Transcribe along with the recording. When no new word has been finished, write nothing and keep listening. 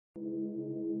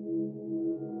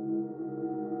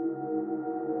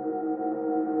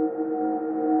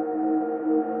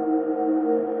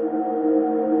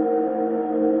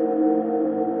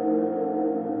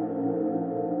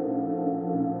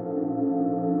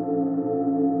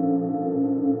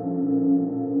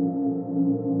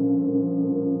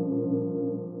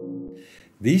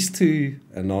These two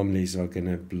anomalies are going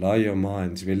to blow your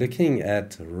minds. We're looking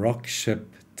at rock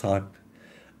ship type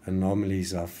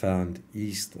anomalies are found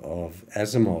east of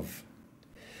Asimov.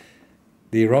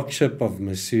 The Rock Ship of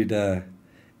Masuda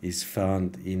is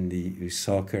found in the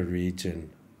Asuka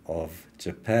Region of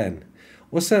Japan,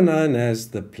 also known as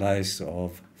the place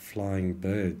of flying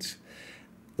birds.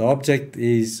 The object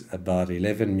is about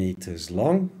 11 meters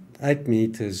long, 8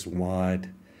 meters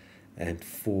wide, and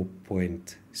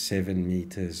 4.7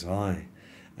 meters high,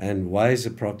 and weighs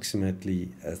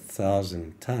approximately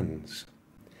 1,000 tons.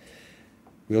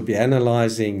 We'll be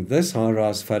analyzing this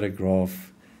high-rise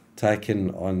photograph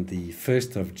taken on the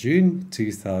 1st of June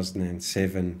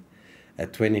 2007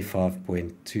 at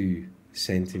 25.2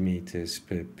 centimeters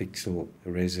per pixel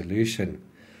resolution.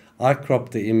 I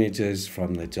cropped the images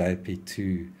from the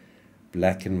JP2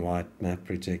 black and white map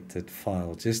projected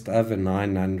file, just over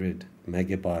 900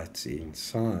 megabytes in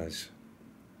size.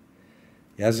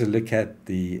 Here's a look at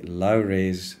the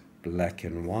low-res black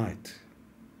and white.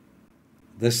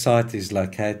 This site is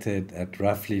located at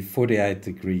roughly 48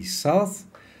 degrees south,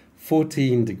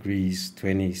 14 degrees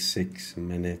 26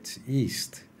 minutes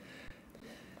east.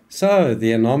 So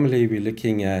the anomaly we're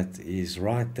looking at is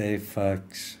right there,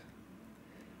 folks.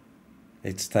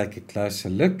 Let's take a closer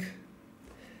look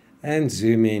and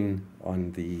zoom in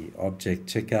on the object.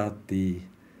 Check out the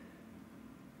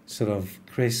sort of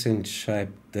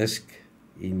crescent-shaped disc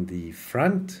in the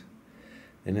front,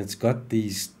 and it's got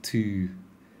these two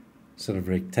sort of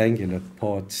rectangular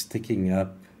parts sticking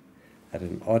up at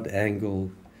an odd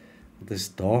angle, this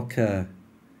darker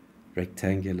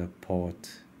rectangular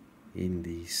part in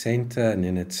the center, and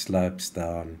then it slopes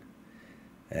down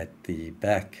at the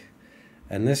back.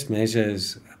 And this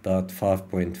measures about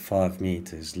 5.5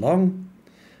 meters long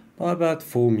by about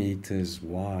 4 meters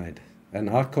wide. And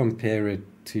I compare it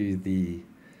to the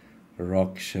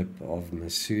Rock Ship of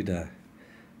Masuda.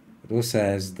 It also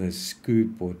has the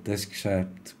scoop or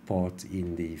disc-shaped part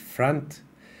in the front,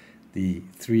 the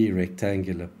 3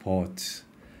 rectangular parts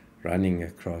running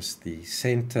across the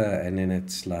center, and then it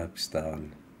slopes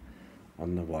down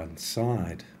on the one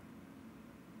side.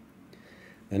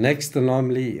 The next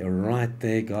anomaly right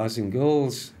there, guys and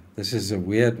girls, this is a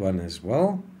weird one as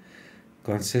well,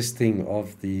 consisting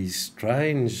of these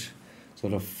strange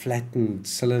sort of flattened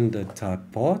cylinder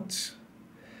type parts,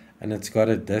 and it's got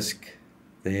a disc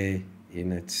there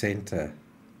in its center.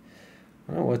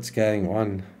 I don't know what's going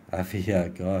on over here,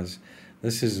 guys.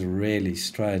 This is really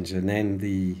strange. And then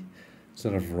the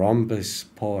sort of rhombus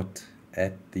part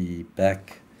at the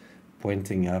back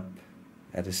pointing up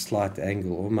at a slight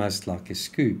angle, almost like a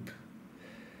scoop.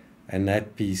 And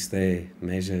that piece there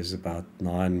measures about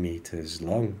 9 meters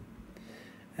long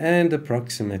and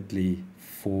approximately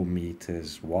 4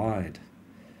 meters wide.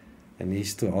 And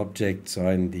these two objects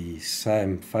are in the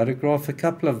same photograph, a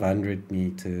couple of 100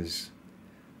 meters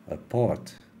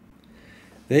apart.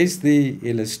 There's the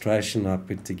illustration I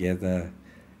put together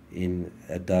in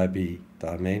Adobe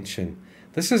Dimension.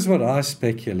 This is what I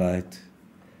speculate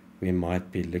we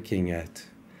might be looking at.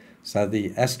 So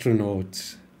the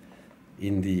astronauts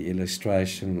in the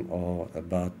illustration are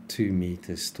about 2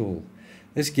 meters tall.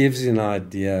 This gives you an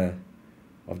idea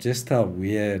of just how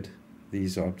weird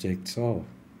these objects are.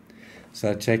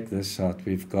 So check this out.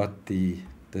 We've got the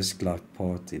disc-like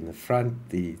part in the front,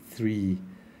 the 3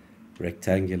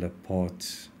 rectangular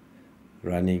parts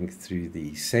running through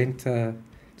the center.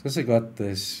 It's also got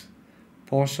this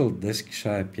partial disc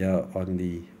shape here on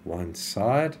the one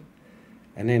side,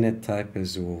 and then it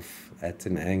tapers off at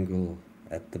an angle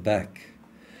at the back.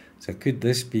 So could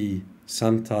this be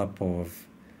some type of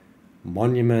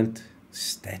monument,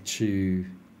 statue,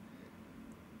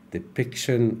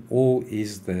 depiction, or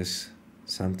is this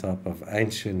some type of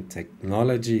ancient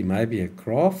technology, maybe a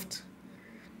craft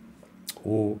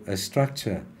or a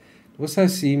structure? It also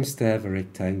seems to have a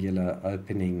rectangular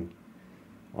opening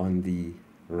on the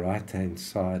right-hand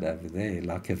side over there,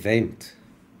 like a vent.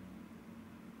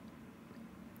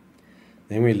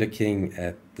 Then we're looking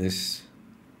at this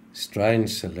strange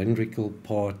cylindrical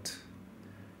part.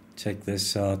 Check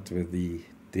this out with the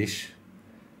dish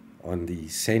on the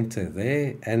center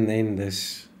there, and then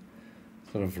this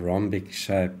sort of rhombic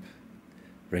shape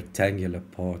rectangular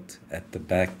part at the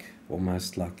back,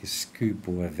 almost like a scoop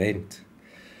or a vent.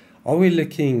 Are we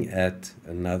looking at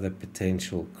another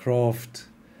potential craft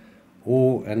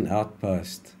or an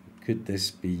outpost? Could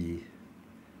this be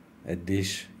a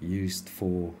dish used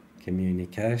for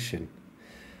communication?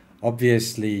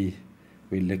 Obviously,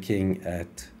 we're looking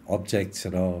at objects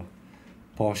that are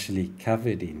partially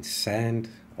covered in sand.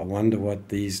 I wonder what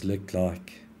these look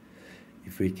like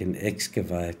if we can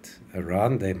excavate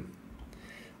around them.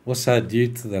 Also, due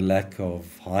to the lack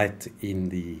of height in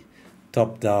the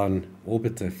top-down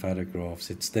orbiter photographs,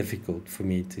 it's difficult for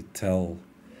me to tell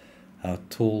how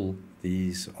tall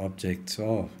these objects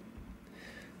are.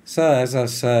 So, as I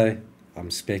say, I'm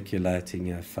speculating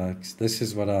here, folks. This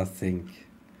is what I think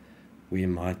we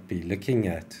might be looking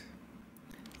at.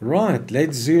 Right,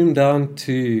 let's zoom down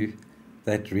to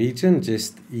that region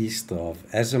just east of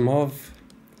Asimov.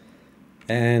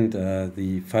 And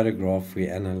the photograph we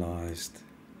analyzed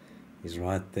is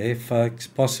right there, folks.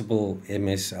 Possible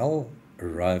MSL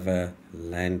rover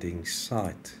landing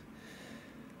site.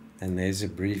 And there's a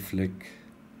brief look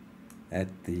at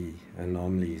the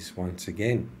anomalies once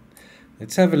again.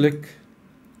 Let's have a look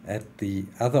at the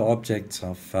other objects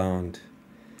I've found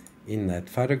in that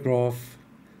photograph.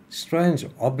 Strange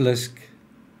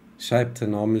obelisk-shaped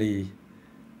anomaly,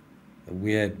 a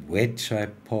weird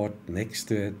wedge-shaped part next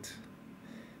to it.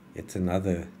 It's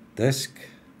another disk.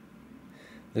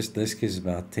 This disk is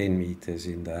about 10 meters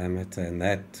in diameter, and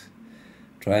that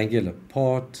triangular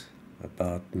part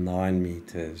about 9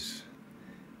 meters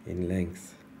in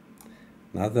length.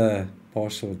 Another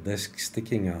partial disk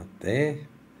sticking out there.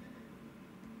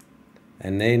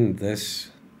 And then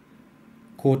this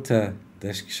quarter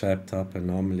disk-shaped type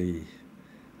anomaly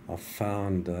I've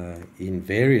found in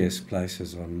various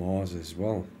places on Mars as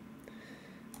well.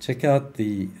 Check out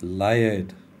the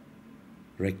layered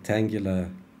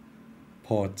rectangular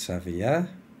parts over here,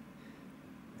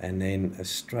 and then a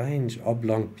strange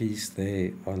oblong piece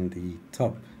there on the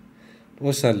top. It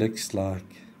also looks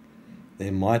like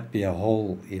there might be a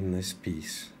hole in this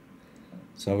piece.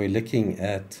 So we're looking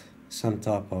at some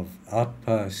type of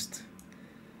outpost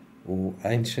or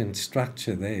ancient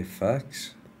structure there,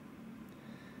 folks.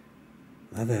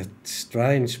 Another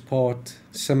strange part,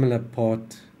 similar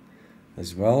part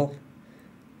as well.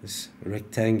 This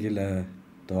rectangular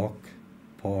dark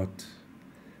part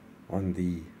on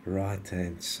the right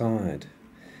hand side.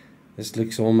 This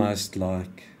looks almost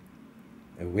like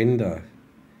a window.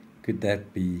 Could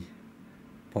that be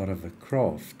part of a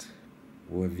craft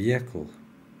or a vehicle?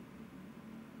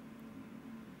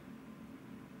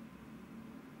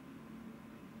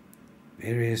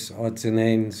 Various odds and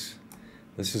ends.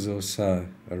 This is also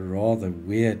a rather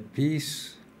weird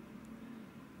piece.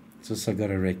 It's also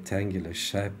got a rectangular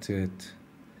shape to it.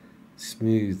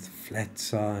 Smooth, flat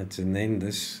sides, and then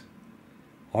this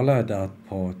hollowed out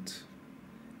part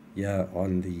here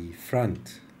on the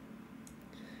front.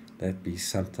 That'd be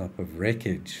some type of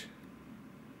wreckage.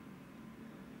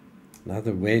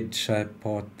 Another wedge-shaped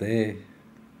part there.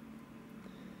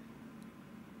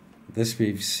 This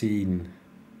we've seen,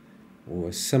 or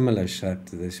a similar shape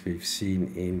to this we've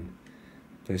seen in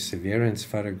Perseverance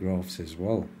photographs as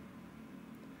well.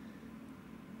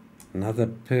 Another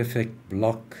perfect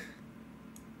block.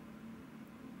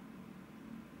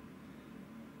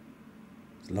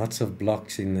 Lots of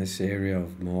blocks in this area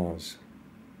of Mars.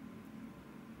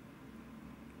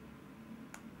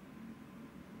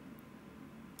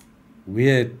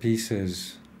 Weird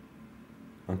pieces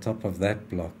on top of that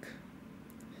block.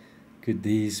 Could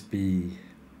these be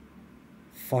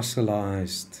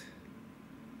fossilized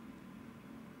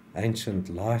ancient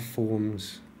life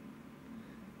forms?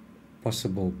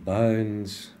 Possible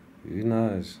bones? Who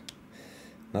knows?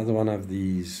 Another one of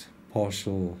these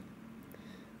partial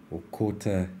or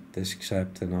quarter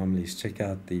disc-shaped anomalies. Check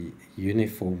out the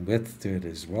uniform width to it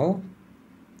as well.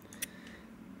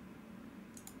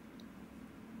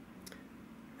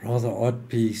 Rather odd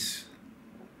piece.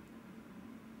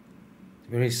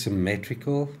 Very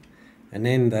symmetrical. And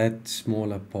then that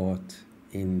smaller part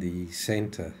in the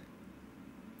center.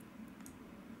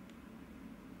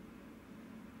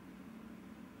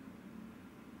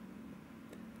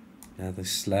 Now the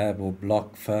slab or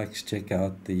block, folks, check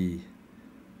out the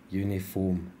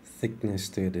uniform thickness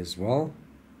to it as well.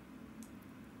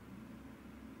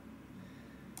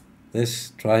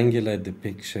 This triangular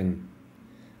depiction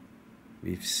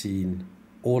we've seen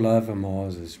all over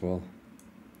Mars as well.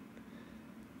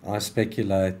 I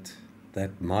speculate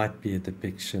that might be a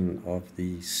depiction of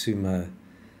the Summa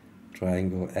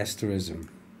triangle asterism.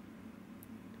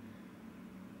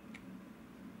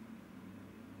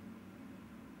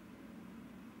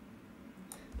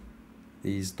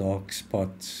 These dark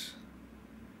spots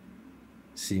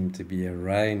seem to be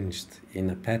arranged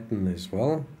in a pattern as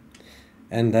well,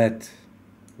 and that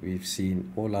we've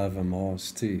seen all over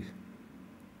Mars too.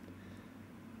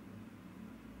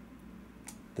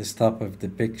 This type of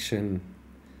depiction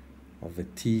of a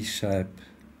T-shape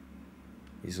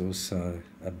is also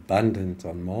abundant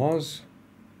on Mars.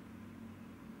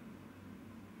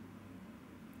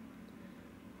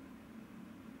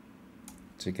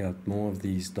 Check out more of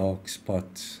these dark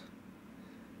spots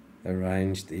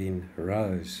arranged in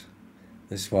rows.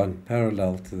 This one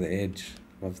parallel to the edge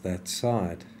of that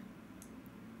side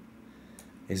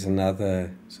is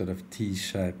another sort of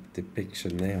T-shaped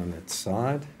depiction there on its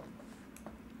side.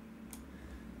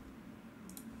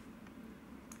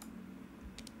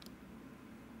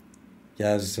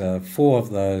 Here's 4 of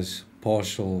those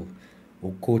partial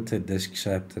or quarter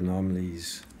disc-shaped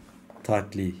anomalies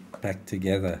tightly packed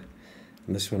together.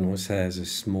 And this one also has a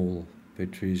small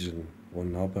protrusion or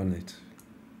knob on it.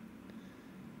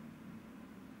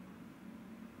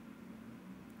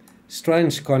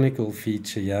 Strange conical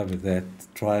feature here with that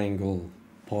triangle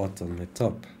part on the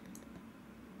top.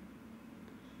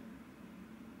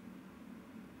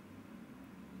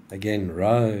 Again,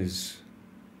 rows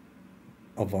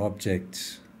of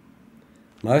objects,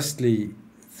 mostly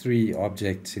 3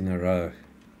 objects in a row.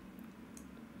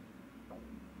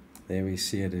 There we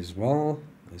see it as well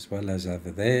as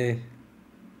over there.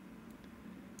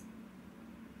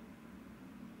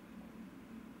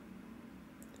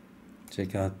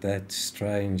 Check out that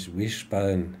strange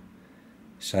wishbone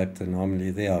shaped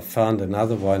anomaly there. I found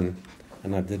another one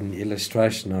and I did an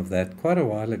illustration of that quite a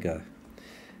while ago.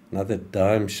 Another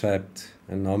dome shaped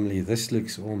anomaly. This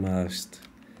looks almost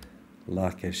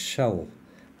like a shell.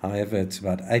 However, it's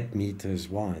about 8 meters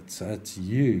wide, so it's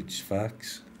huge,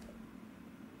 folks.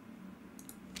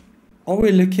 Are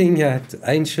we looking at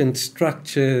ancient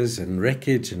structures and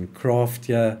wreckage and craft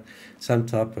here? Some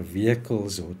type of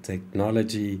vehicles or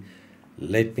technology?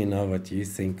 Let me know what you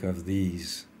think of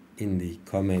these in the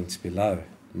comments below.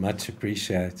 Much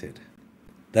appreciated.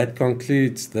 That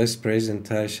concludes this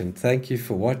presentation. Thank you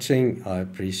for watching. I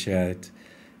appreciate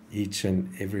each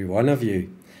and every one of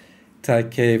you.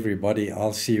 Take care, everybody.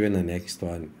 I'll see you in the next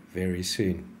one very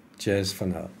soon. Cheers for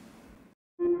now.